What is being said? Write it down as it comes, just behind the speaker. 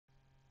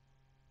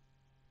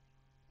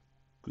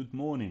Good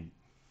morning.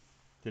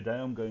 Today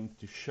I'm going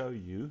to show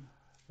you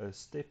a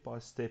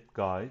step-by-step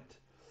guide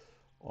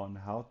on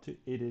how to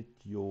edit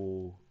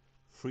your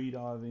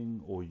freediving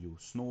or your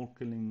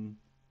snorkeling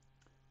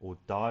or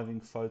diving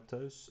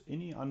photos,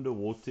 any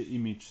underwater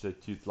image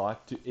that you'd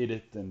like to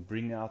edit and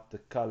bring out the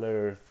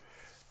color,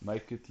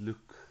 make it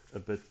look a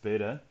bit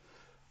better.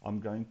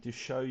 I'm going to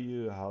show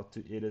you how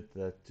to edit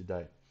that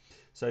today.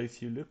 So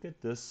if you look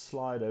at this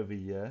slide over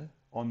here,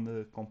 on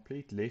the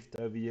complete left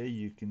over here,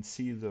 you can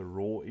see the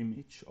raw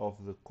image of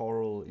the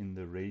coral in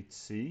the Red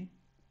Sea.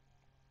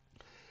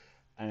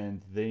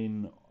 And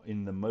then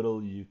in the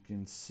middle, you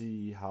can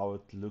see how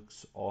it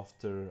looks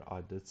after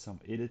I did some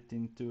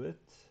editing to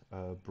it,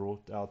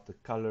 brought out the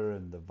color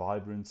and the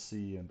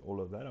vibrancy and all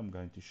of that. I'm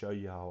going to show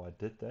you how I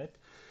did that.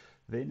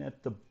 Then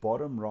at the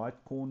bottom right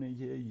corner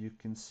here, you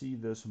can see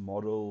this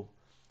model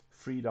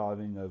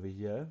freediving over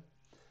here.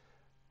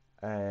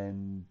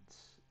 And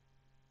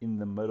in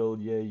the middle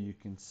here you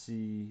can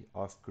see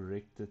I've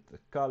corrected the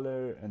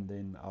color and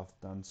then I've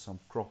done some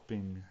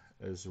cropping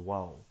as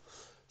well.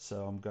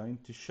 So I'm going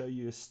to show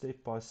you a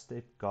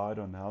step-by-step guide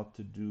on how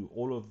to do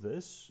all of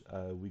this.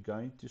 We're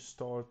going to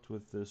start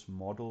with this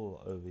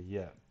model over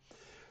here.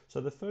 So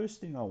the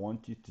first thing I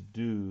want you to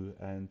do,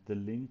 and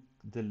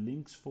the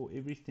links for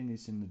everything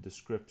is in the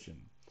description.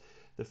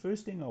 The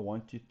first thing I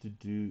want you to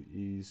do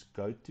is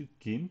go to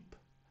GIMP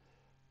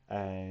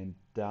and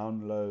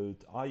download.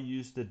 I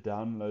use the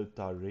download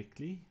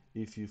directly.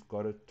 If you've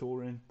got a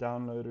torrent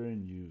downloader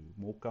and you're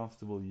more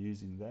comfortable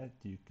using that,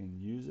 you can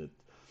use it,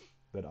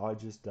 but I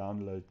just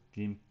download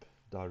GIMP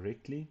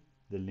directly.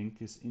 The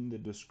link is in the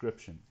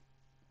description.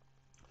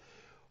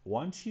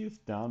 Once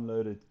you've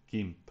downloaded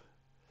GIMP,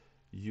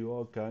 you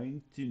are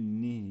going to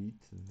need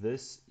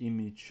this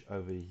image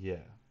over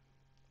here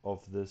of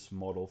this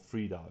model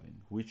freediving,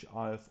 which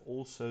I have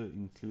also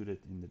included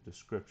in the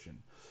description.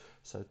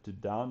 So to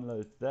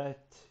download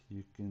that,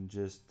 you can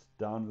just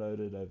download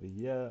it over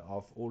here.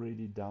 I've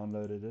already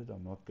downloaded it.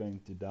 I'm not going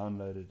to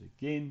download it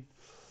again.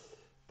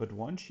 But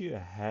once you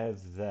have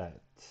that,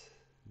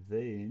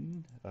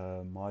 then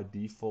my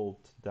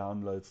default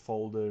download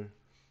folder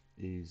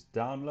is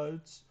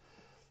downloads.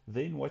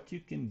 Then what you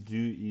can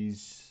do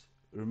is,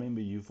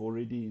 remember, you've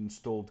already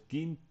installed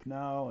GIMP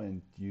now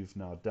and you've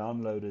now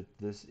downloaded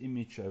this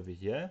image over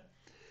here.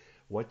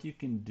 What you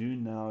can do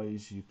now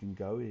is you can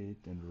go ahead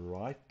and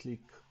right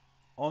click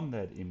on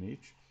that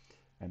image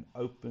and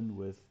open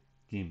with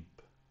GIMP.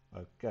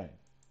 Okay,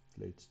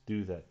 let's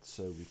do that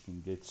so we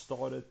can get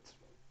started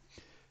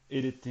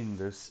editing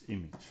this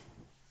image.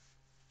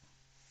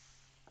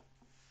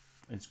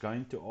 It's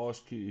going to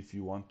ask you if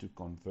you want to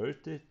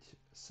convert it.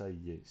 Say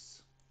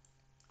yes,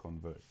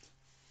 convert.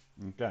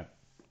 Okay,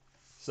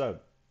 so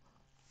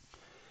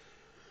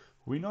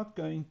we're not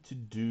going to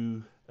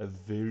do a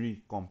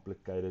very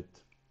complicated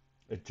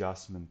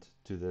adjustment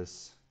to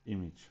this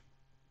image.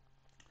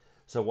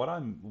 So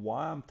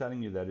why I'm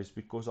telling you that is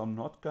because I'm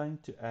not going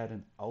to add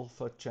an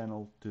alpha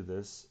channel to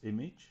this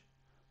image.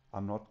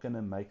 I'm not going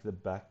to make the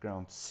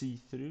background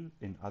see-through.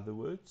 In other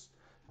words,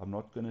 I'm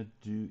not going to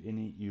do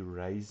any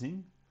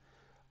erasing.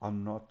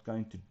 I'm not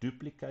going to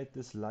duplicate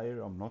this layer.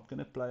 I'm not going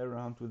to play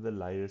around with the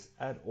layers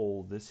at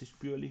all. This is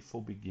purely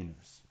for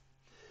beginners.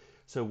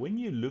 So when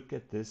you look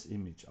at this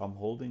image, I'm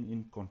holding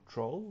in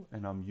control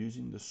and I'm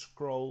using the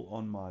scroll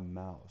on my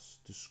mouse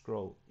to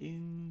scroll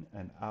in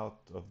and out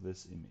of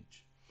this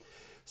image.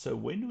 So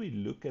when we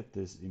look at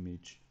this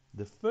image,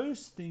 the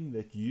first thing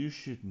that you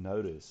should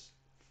notice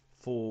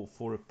for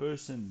a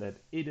person that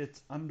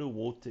edits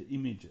underwater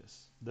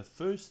images, the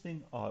first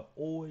thing I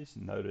always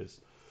notice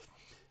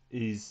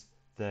is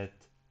that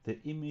the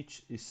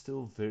image is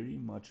still very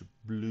much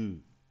blue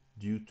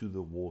due to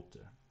the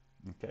water.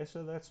 Okay,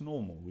 so that's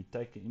normal. We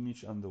take an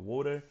image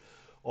underwater.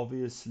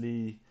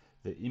 Obviously,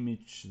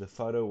 the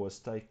photo was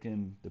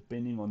taken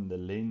depending on the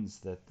lens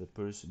that the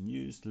person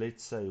used,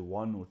 let's say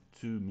 1 or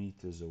 2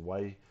 meters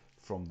away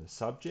from the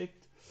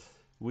subject,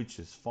 which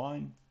is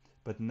fine.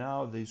 But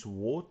now there's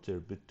water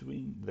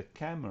between the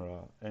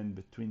camera and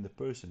between the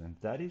person, and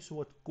that is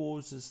what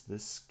causes the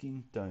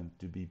skin tone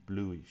to be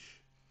bluish.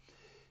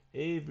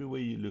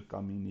 Everywhere you look, I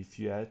mean, if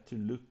you had to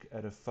look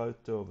at a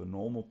photo of a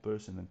normal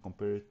person and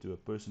compare it to a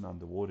person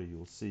underwater,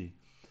 you'll see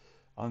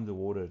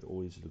underwater it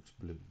always looks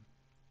blue.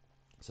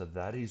 So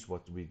that is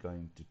what we're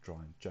going to try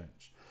and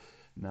change.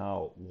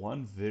 Now,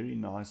 one very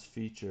nice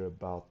feature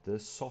about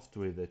this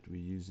software that we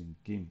use in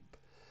GIMP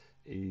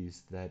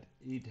is that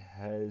it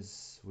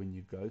has, when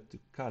you go to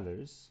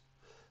colors,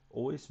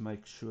 always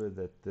make sure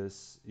that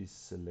this is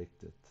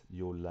selected,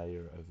 your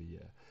layer over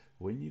here.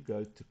 When you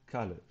go to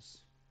colors,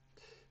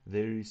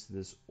 there is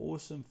this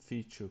awesome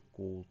feature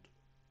called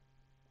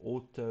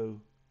auto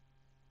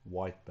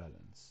white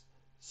balance.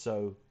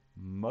 So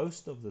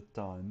most of the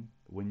time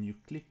when you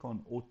click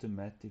on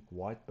automatic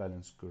white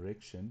balance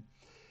correction,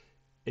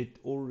 it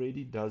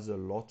already does a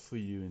lot for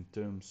you in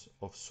terms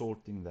of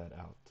sorting that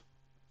out.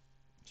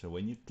 So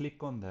when you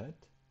click on that,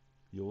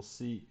 you'll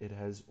see it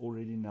has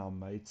already now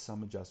made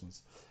some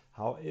adjustments.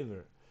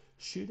 However,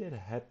 should it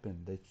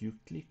happen that you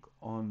click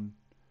on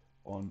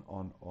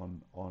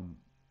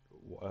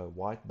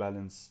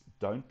balance,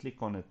 don't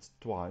click on it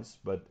twice,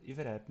 but if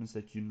it happens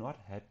that you're not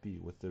happy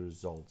with the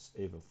results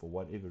ever for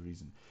whatever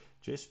reason,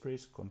 just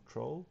press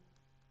Control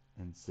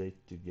and Z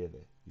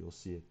together. You'll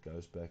see it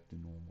goes back to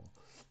normal.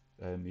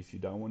 If you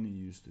don't want to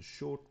use the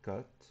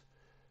shortcut,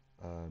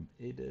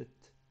 edit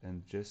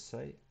and just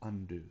say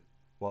undo.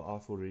 Well,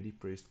 I've already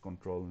pressed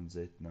Control and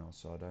Z now,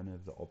 so I don't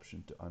have the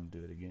option to undo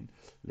it again.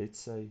 Let's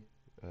say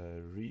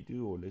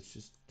redo, or let's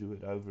just do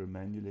it over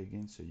manually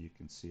again so you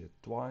can see it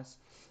twice.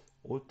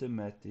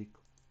 Automatic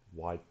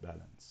white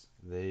balance.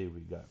 There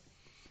we go.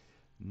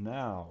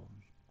 Now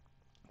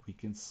we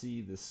can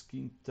see the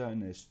skin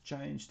tone has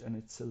changed and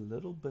it's a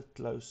little bit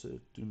closer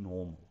to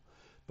normal,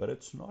 but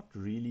it's not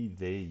really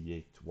there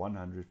yet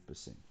 100%.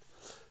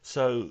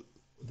 So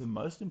the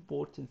most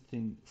important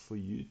thing for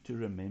you to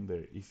remember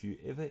if you're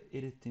ever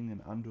editing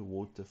an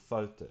underwater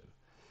photo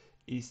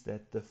is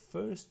that the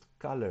first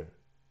color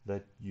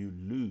that you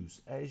lose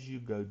as you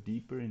go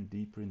deeper and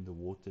deeper in the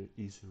water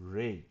is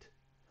red.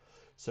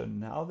 So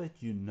now that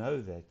you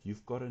know that,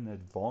 you've got an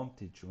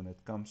advantage when it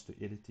comes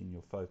to editing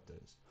your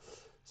photos.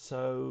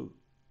 So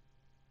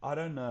I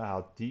don't know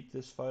how deep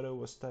this photo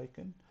was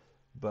taken,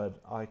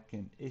 but I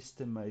can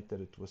estimate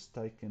that it was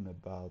taken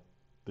about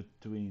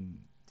between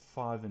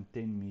 5 and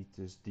 10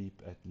 meters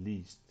deep at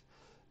least.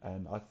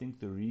 And I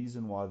think the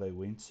reason why they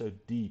went so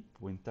deep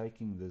when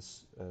taking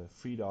this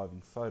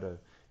freediving photo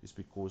is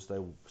because they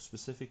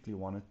specifically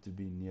wanted to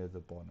be near the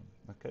bottom.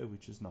 Okay,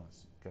 which is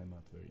nice. Came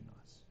out very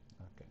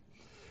nice. Okay.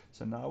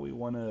 So now we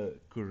want to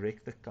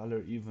correct the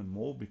color even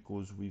more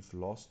because we've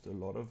lost a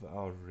lot of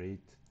our red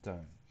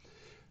tone.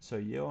 So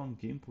here on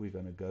GIMP, we're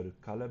going to go to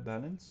color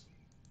balance.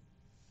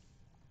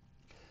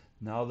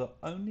 Now the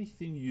only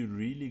thing you're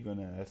really going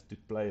to have to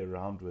play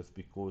around with,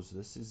 because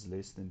this is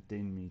less than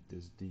 10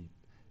 meters deep,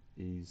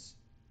 is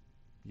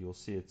you'll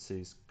see it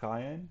says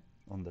cyan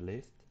on the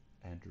left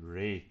and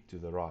red to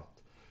the right.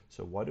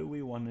 So what do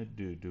we want to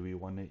do? Do we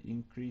want to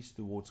increase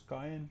towards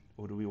cyan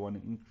or do we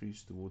want to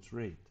increase towards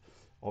red?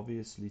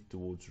 Obviously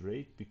towards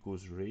red,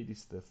 because red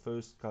is the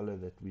first color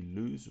that we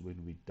lose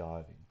when we're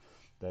diving.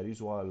 That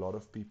is why a lot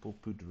of people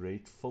put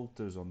red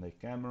filters on their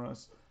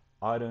cameras.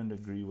 I don't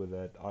agree with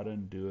that. I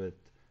don't do it.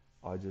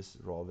 I just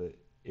rather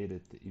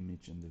edit the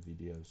image and the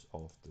videos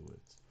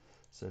afterwards.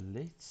 So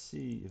let's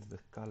see if the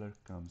color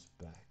comes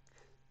back.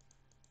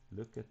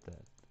 Look at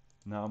that.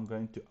 Now I'm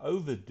going to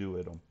overdo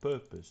it on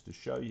purpose to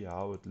show you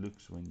how it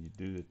looks when you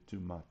do it too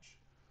much.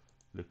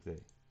 Look there.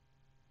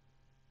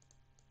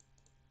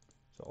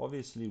 So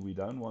obviously we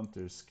don't want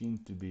her skin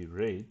to be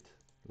red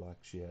like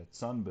she had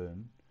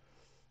sunburn.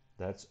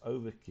 That's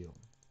overkill.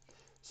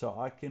 So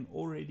I can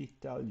already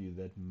tell you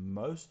that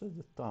most of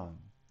the time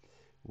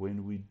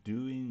when we're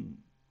doing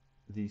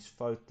these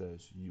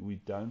photos, we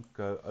don't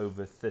go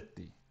over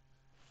 30.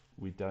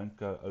 We don't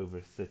go over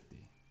 30.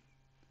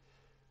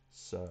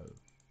 So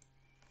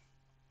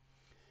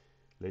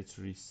let's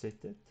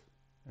reset it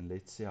and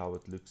let's see how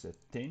it looks at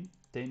 10.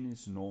 10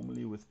 is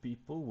normally with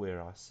people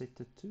where I set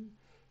it to.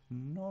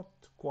 Not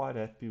quite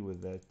happy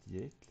with that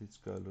yet. Let's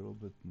go a little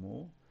bit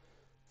more.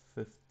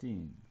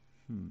 15.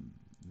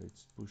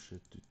 Let's push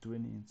it to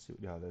 20 and see.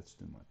 Yeah, that's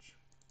too much.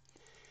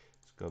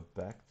 Let's go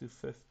back to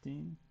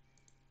 15.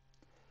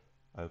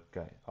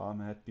 Okay, I'm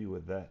happy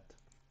with that.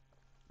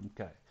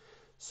 Okay,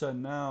 so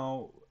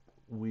now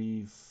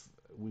we've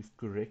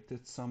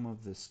corrected some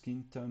of the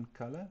skin tone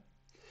color.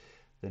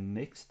 The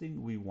next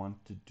thing we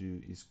want to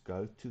do is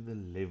go to the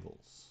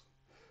levels.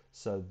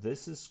 So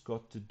this has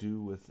got to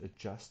do with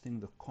adjusting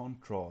the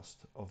contrast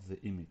of the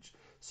image.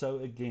 So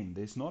again,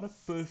 there's not a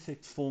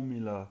perfect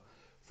formula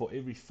for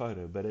every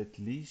photo, but at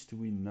least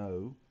we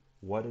know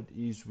what it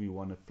is we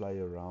want to play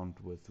around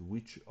with,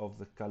 which of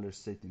the color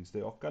settings.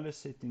 There are color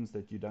settings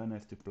that you don't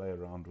have to play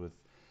around with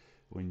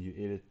when you're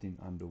editing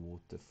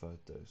underwater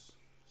photos.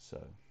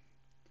 So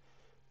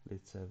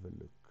let's have a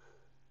look.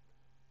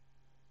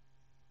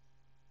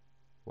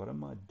 What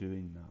am I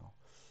doing now?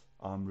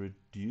 I'm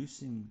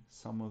reducing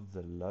some of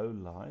the low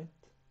light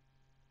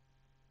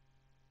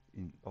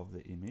of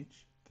the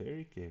image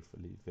very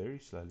carefully, very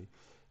slowly,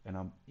 and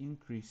I'm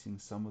increasing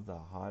some of the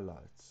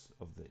highlights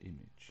of the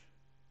image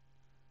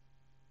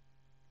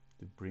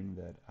to bring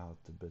that out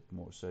a bit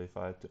more. So if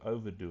I had to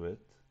overdo it,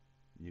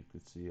 you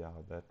could see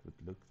how that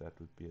would look. That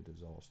would be a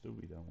disaster.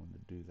 We don't want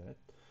to do that.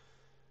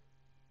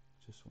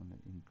 Just want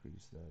to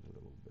increase that a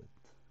little bit.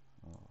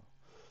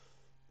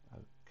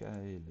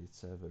 Okay,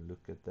 let's have a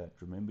look at that.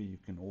 Remember, you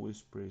can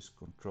always press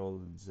Control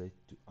and Z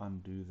to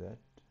undo that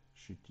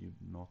should you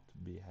not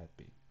be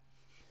happy.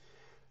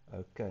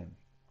 Okay,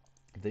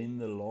 then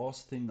the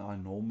last thing I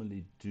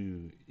normally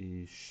do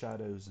is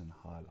shadows and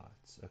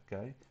highlights.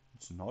 Okay,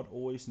 it's not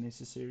always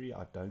necessary.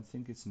 I don't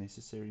think it's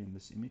necessary in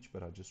this image,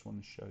 but I just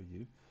want to show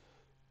you.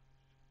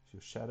 If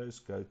your shadows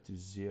go to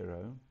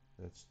 0,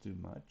 that's too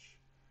much.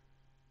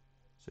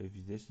 So if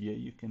you just here,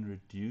 you can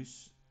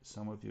reduce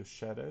some of your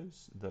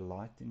shadows, the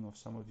lighting of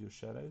some of your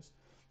shadows,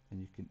 and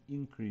you can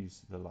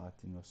increase the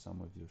lighting of some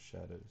of your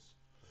shadows.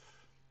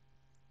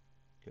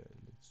 Okay,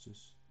 let's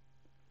just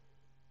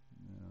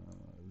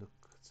look,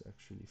 it's It's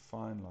actually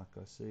fine. Like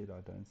I said,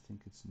 I don't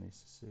think it's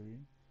necessary.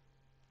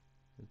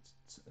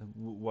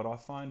 What I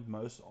find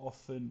most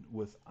often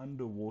with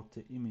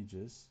underwater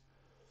images,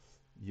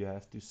 you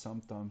have to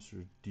sometimes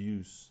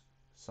reduce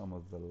some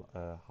of the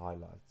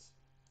highlights.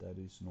 That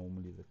is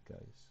normally the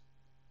case.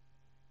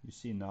 You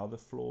see now the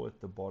floor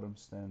at the bottom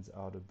stands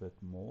out a bit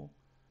more,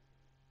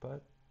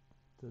 but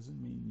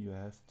doesn't mean you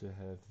have to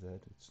have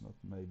that. It's not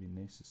maybe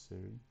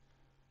necessary.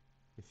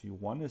 If you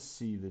want to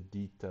see the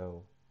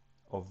detail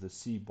of the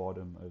sea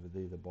bottom over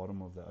there, the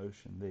bottom of the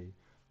ocean there,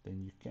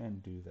 then you can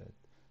do that.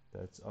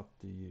 That's up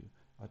to you.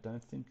 I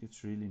don't think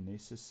it's really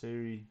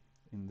necessary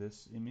in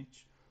this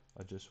image.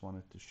 I just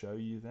wanted to show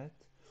you that.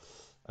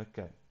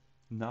 Okay,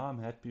 now I'm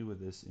happy with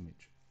this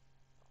image.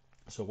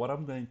 So what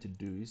I'm going to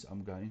do is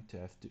I'm going to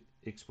have to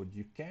export.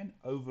 You can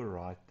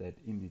overwrite that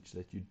image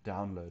that you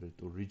downloaded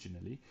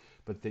originally,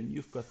 but then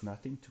you've got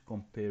nothing to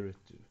compare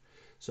it to.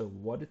 So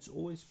what it's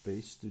always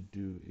best to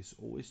do is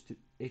always to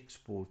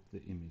export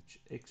the image.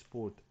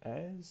 Export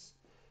as,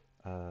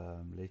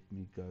 let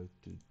me go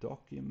to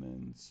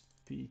Documents,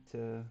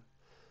 Peter.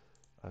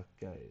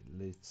 Okay,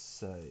 let's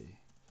say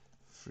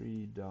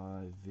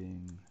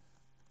Freediving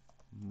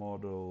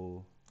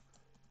model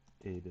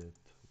edit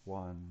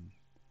 1.jpg.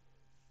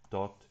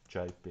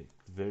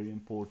 Very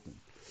important.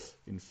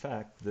 In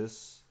fact,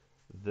 this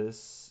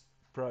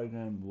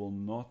program will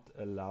not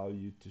allow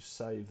you to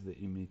save the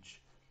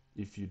image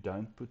if you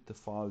don't put the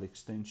file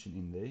extension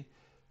in there.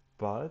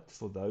 But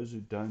for those who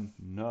don't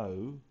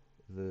know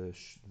the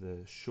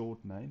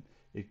short name,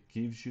 it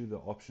gives you the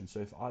option. So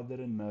if I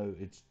didn't know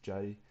it's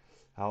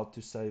how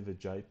to save a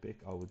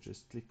JPEG, I would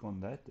just click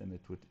on that and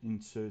it would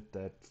insert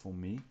that for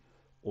me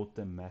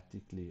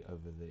automatically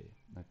over there.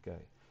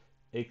 Okay,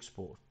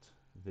 export.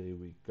 There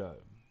we go.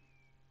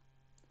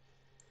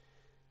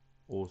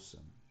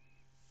 Awesome.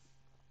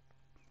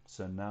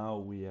 So now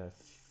we have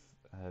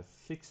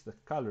fixed the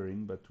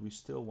coloring, but we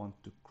still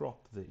want to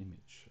crop the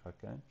image.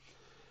 Okay.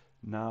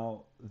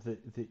 Now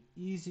the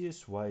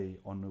easiest way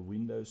on a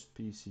Windows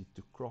PC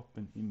to crop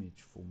an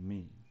image for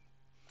me,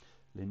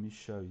 let me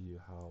show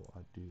you how I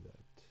do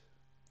that.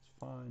 It's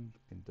fine,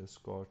 you can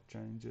discard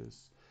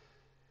changes.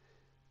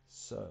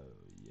 So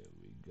here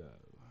we go.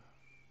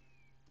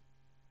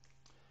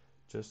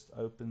 Just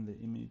open the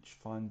image,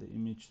 find the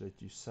image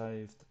that you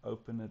saved,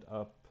 open it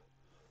up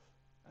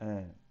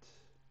and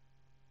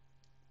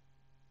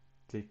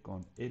click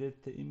on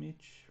edit the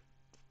image,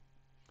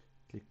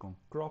 click on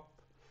crop.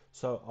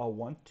 So I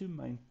want to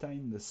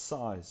maintain the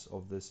size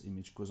of this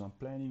image because I'm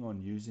planning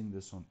on using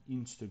this on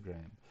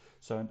Instagram.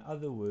 So in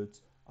other words,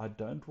 I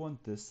don't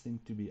want this thing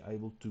to be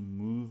able to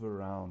move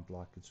around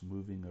like it's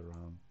moving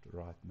around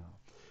right now.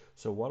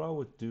 So what I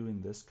would do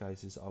in this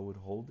case is I would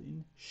hold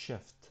in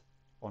Shift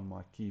on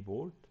my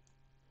keyboard.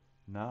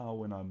 Now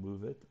when I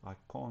move it, I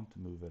can't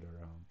move it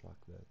around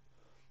like that.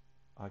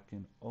 I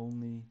can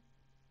only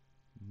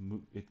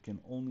move, it can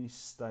only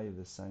stay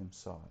the same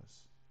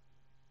size.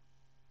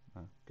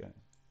 Okay.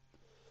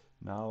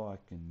 Now I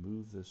can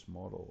move this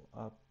model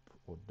up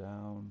or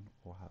down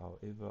or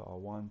however I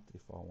want.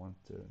 If I want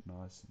it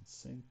nice and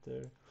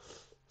center,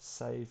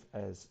 save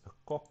as a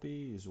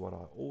copy is what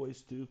I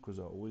always do because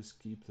I always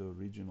keep the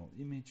original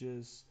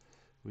images.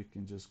 We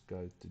can just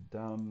go to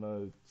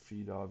download,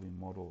 freediving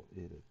model,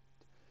 edit,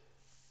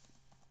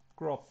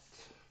 cropped.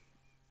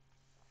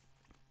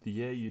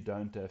 Here you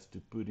don't have to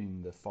put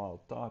in the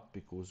file type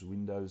because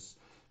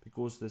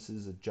because this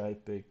is a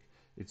JPEG,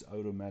 it's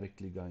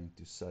automatically going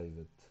to save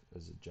it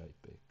as a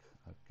JPEG.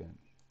 Okay.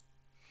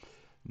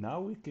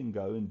 Now we can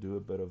go and do a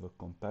bit of a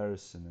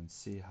comparison and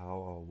see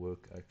how our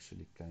work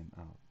actually came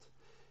out.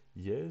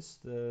 Here's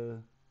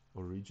the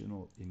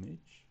original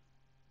image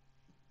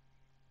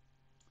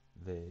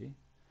there,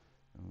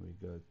 and we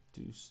go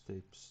 2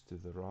 steps to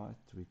the right.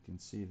 We can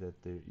see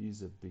that there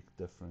is a big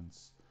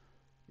difference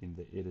in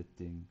the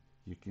editing.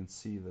 You can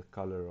see the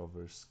color of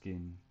her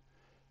skin.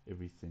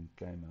 Everything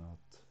came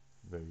out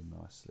very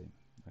nicely.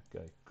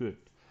 Okay, good.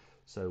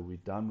 So we're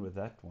done with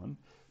that one.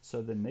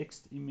 So the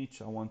next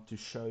image I want to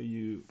show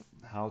you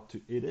how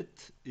to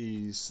edit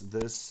is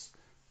this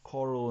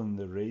coral in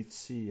the Red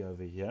Sea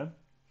over here.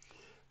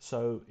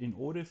 So in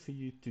order for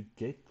you to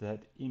get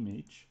that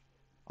image,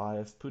 I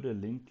have put a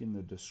link in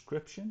the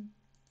description.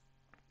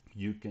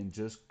 You can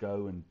just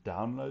go and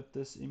download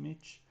this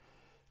image.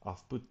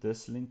 I've put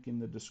this link in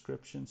the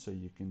description so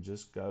you can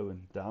just go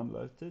and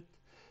download it.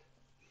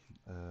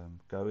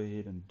 Go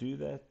ahead and do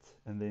that,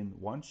 and then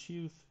once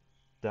you've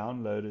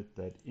downloaded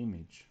that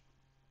image,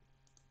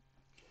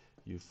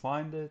 you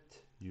find it,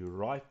 you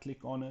right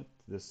click on it,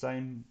 the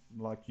same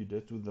like you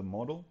did with the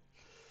model,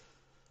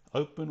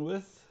 open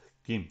with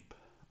GIMP.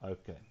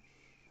 Okay,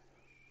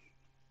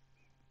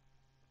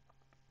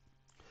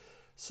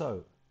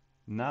 so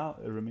now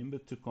remember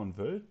to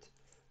convert.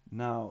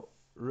 Now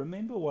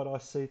remember what I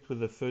said with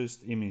the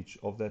first image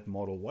of that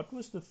model. What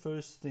was the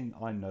first thing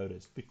I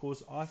noticed?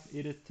 Because I've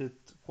edited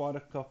quite a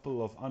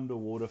couple of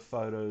underwater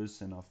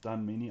photos and I've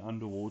done many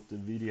underwater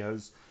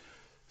videos.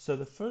 So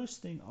the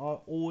first thing I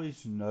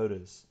always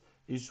notice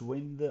is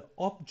when the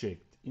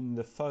object in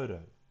the photo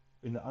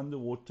in the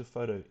underwater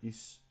photo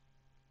is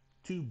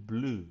too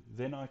blue,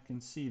 then I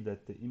can see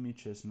that the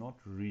image has not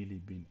really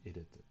been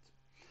edited.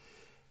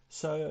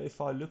 So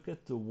if I look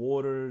at the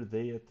water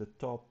there at the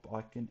top,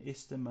 I can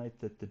estimate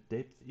that the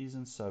depth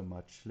isn't so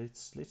much.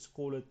 Let's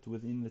call it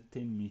within the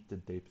 10-meter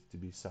depth to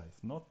be safe.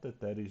 Not that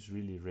that is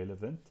really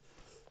relevant.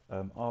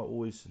 I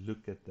always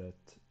look at that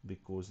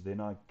because then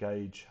I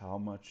gauge how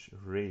much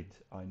red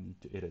I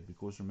need to edit.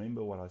 Because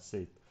remember what I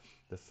said,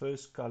 the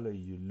first color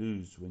you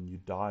lose when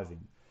you're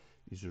diving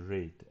is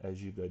red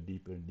as you go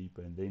deeper and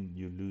deeper, and then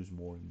you lose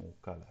more and more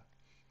color.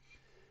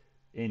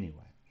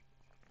 Anyway,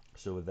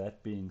 so with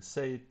that being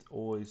said,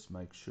 always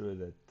make sure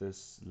that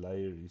this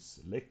layer is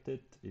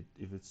selected.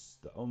 If it's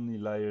the only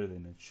layer,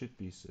 then it should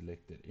be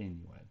selected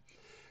anyway.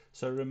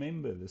 So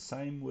remember, the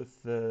same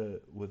with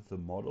the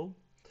model.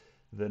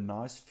 The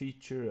nice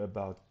feature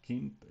about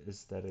GIMP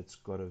is that it's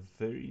got a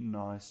very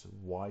nice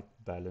white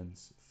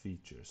balance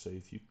feature. So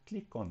if you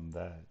click on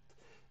that,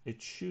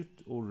 it should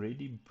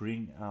already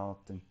bring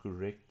out and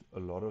correct a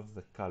lot of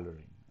the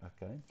coloring.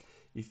 Okay,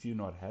 if you're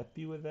not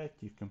happy with that,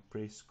 you can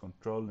press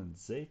Ctrl and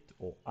Z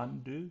or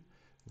undo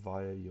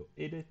via your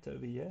edit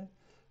over here.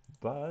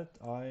 But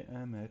I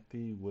am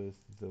happy with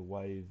the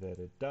way that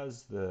it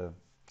does the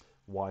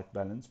white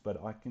balance,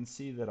 but I can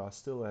see that I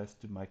still have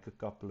to make a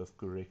couple of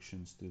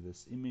corrections to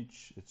this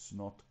image. It's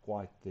not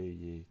quite there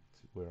yet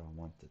where I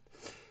want it.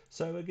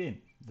 So again,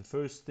 the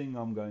first thing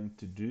I'm going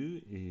to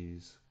do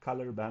is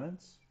color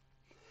balance,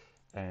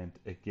 and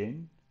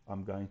again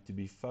I'm going to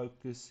be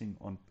focusing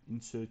on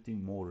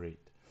inserting more red.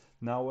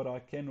 Now what I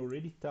can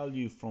already tell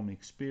you from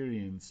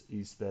experience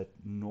is that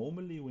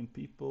normally when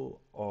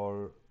people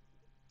are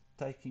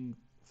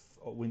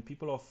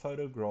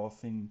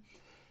photographing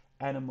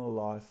animal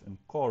life and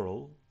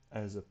coral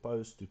as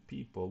opposed to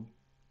people,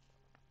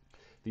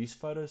 these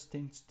photos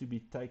tend to be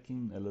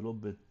taken a little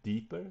bit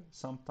deeper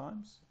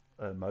sometimes,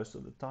 most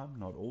of the time,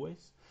 not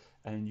always,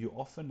 and you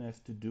often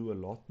have to do a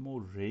lot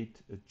more red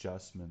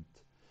adjustment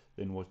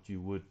than what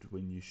you would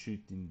when you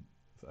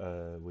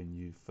when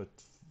you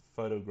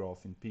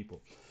photographing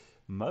people.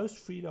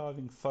 Most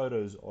freediving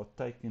photos are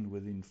taken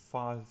within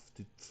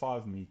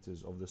 5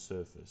 meters of the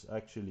surface.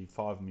 Actually,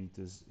 5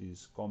 meters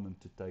is common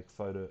to take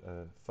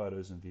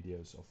photos and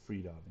videos of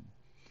freediving.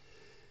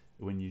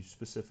 When you're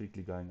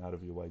specifically going out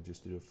of your way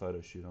just to do a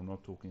photo shoot, I'm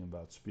not talking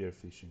about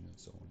spearfishing and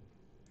so on.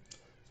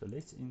 So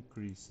let's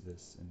increase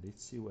this and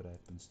let's see what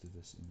happens to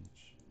this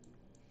image.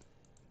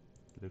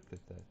 Look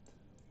at that.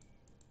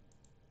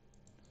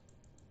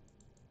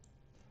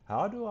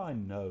 How do I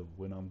know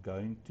when I'm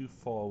going too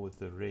far with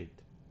the red?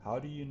 How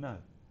do you know?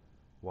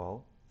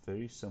 Well,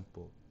 very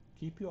simple.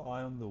 Keep your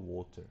eye on the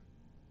water.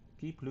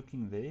 Keep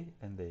looking there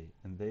and there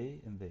and there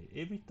and there.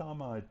 Every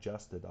time I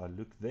adjust it, I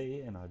look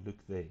there and I look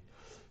there.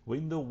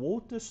 When the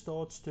water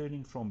starts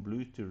turning from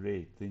blue to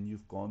red, then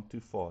you've gone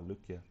too far.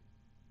 Look here.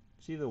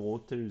 See, the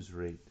water is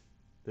red.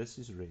 This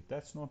is red.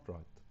 That's not right.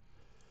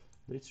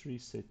 Let's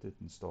reset it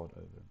and start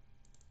over.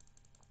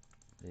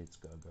 Let's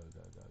go, go,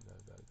 go, go, go,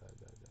 go, go,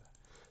 go, go.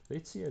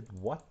 Let's see at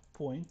what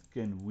point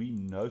can we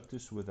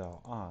notice with our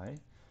eye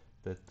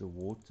that the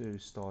water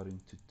is starting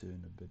to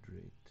turn a bit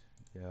red.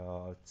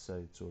 Yeah, I'd say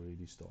it's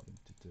already starting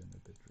to turn a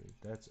bit red.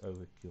 That's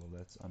overkill.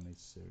 That's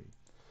unnecessary.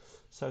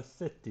 So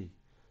 30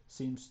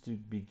 seems to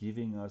be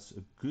giving us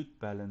a good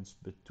balance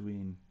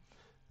between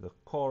the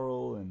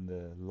coral and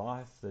the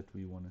life that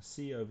we want to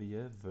see over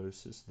here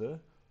versus the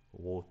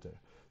water.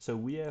 So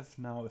we have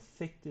now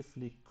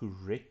effectively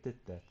corrected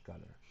that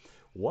color.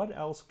 What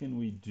else can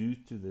we do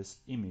to this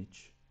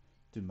image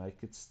to make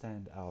it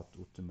stand out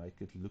or to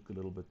make it look a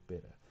little bit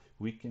better?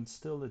 We can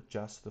still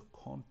adjust the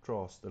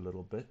contrast a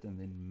little bit, and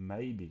then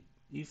maybe,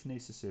 if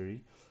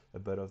necessary, a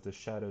bit of the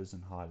shadows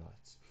and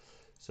highlights.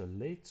 So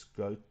let's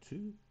go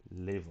to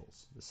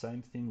levels, the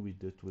same thing we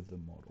did with the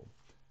model,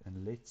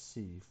 and let's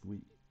see if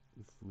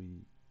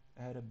we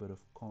add a bit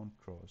of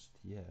contrast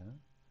here.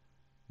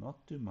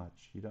 Not too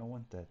much, you don't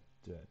want that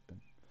to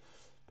happen,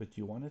 but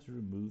you want to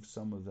remove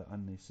some of the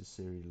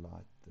unnecessary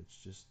light that's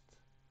just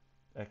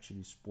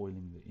actually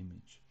spoiling the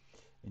image,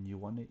 and you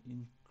want to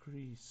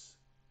increase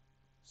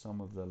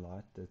some of the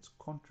light that's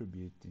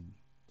contributing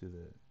to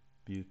the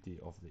beauty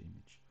of the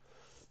image.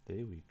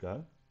 There we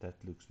go, that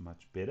looks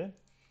much better.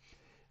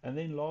 And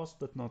then last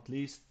but not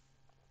least,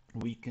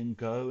 we can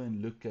go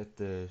and look at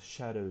the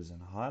shadows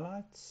and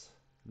highlights.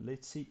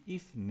 Let's see,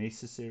 if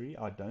necessary,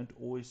 I don't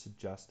always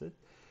adjust it.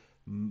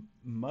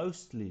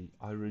 Mostly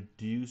I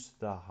reduce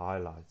the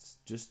highlights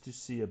just to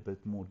see a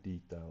bit more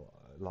detail,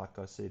 like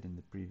I said in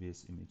the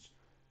previous image.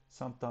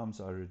 Sometimes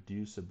I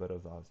reduce a bit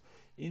of those.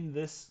 In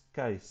this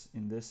case,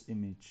 in this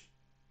image,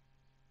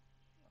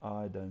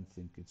 I don't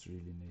think it's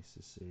really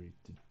necessary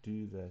to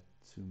do that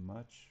too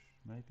much.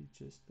 Maybe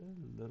just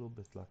a little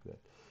bit like that.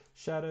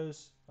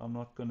 Shadows, I'm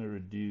not going to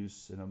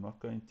reduce and I'm not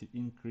going to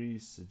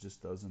increase. It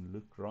just doesn't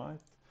look right.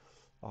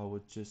 I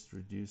would just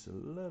reduce a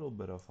little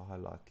bit of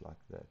highlight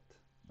like that.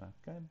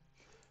 Okay,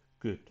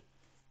 good.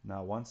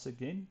 Now once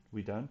again,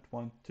 we don't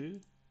want to.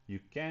 You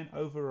can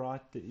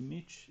overwrite the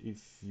image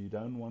if you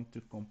don't want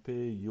to compare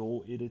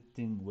your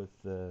editing with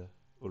the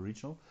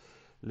original.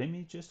 Let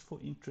me just, for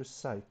interest's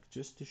sake,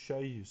 just to show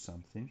you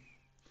something,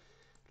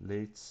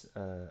 let's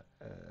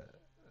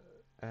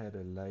add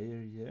a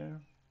layer here.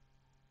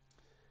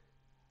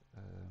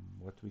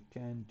 What we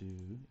can do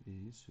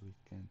is we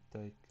can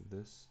take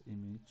this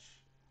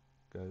image,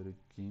 go to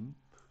GIMP,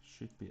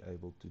 should be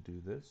able to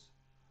do this.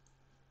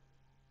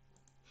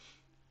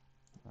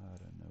 I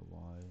don't know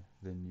why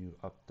the new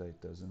update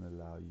doesn't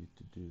allow you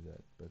to do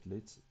that, but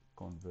let's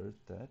convert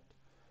that.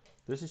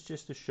 This is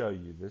just to show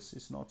you, this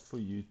is not for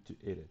you to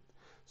edit.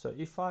 So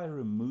if I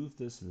remove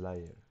this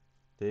layer,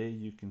 there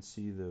you can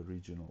see the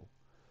original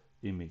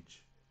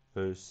image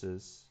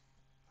versus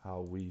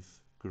how we've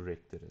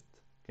corrected it.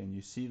 Can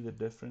you see the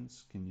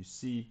difference? Can you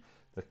see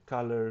the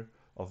color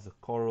of the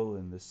coral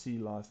and the sea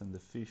life and the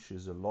fish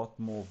is a lot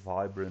more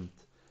vibrant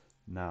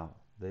now?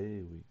 There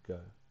we go.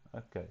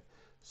 Okay,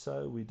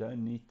 so we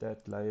don't need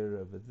that layer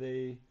over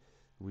there.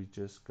 We're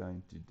just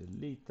going to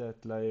delete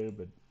that layer,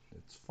 but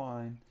it's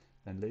fine.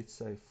 And let's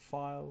say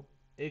file,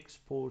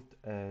 export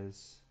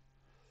as,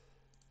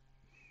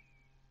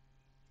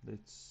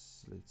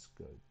 let's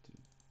go to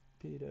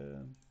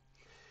Peter.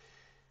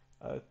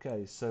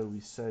 Okay, so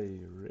we say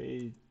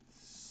Red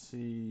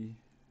Sea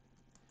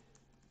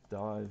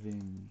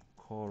Diving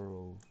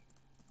Coral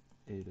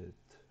Edit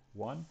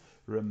 1.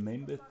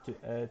 Remember to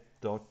add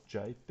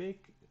 .jpeg,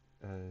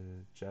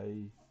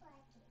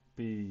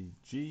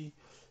 JPG.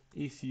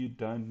 If you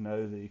don't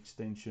know the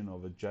extension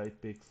of a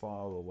JPEG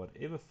file or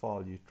whatever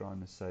file you're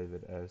trying to save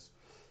it as,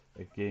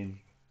 again,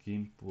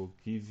 GIMP will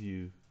give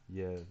you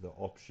here the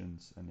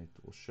options and it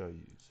will show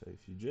you. So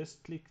if you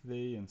just click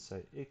there and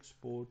say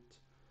export,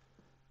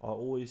 I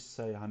always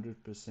say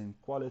 100%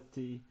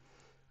 quality,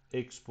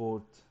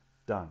 export,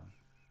 done.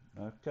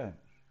 Okay,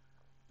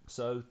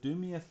 so do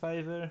me a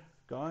favor,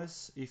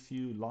 guys, if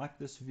you like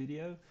this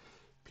video,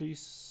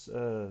 please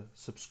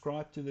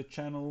subscribe to the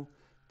channel,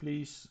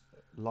 please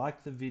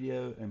like the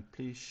video, and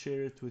please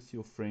share it with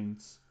your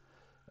friends.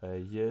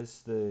 Here's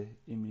the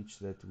image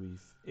that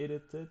we've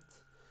edited.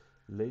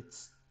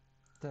 Let's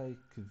take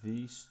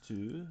these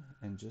two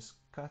and just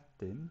cut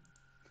them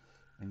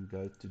and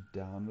go to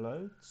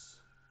downloads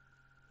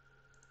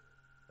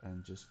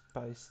and just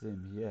paste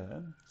them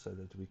here so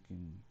that we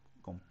can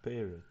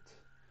compare it.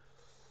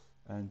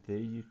 And there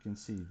you can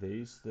see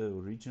there's the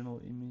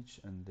original image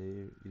and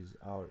there is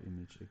our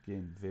image.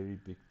 Again, very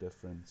big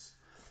difference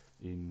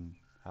in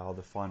how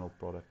the final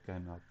product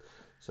came out.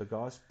 So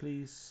guys,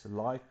 please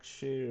like,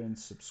 share and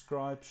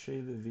subscribe.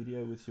 Share the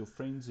video with your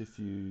friends.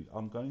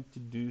 I'm going to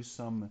do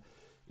some,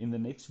 in the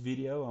next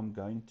video, I'm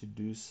going to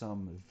do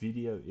some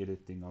video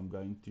editing. I'm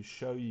going to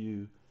show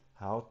you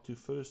how to,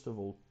 first of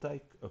all,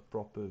 take a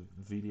proper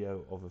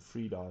video of a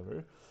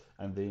freediver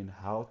and then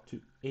how to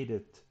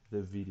edit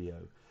the video.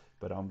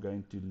 But I'm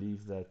going to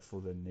leave that for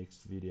the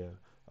next video.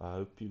 I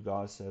hope you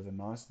guys have a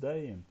nice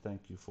day and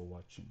thank you for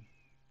watching.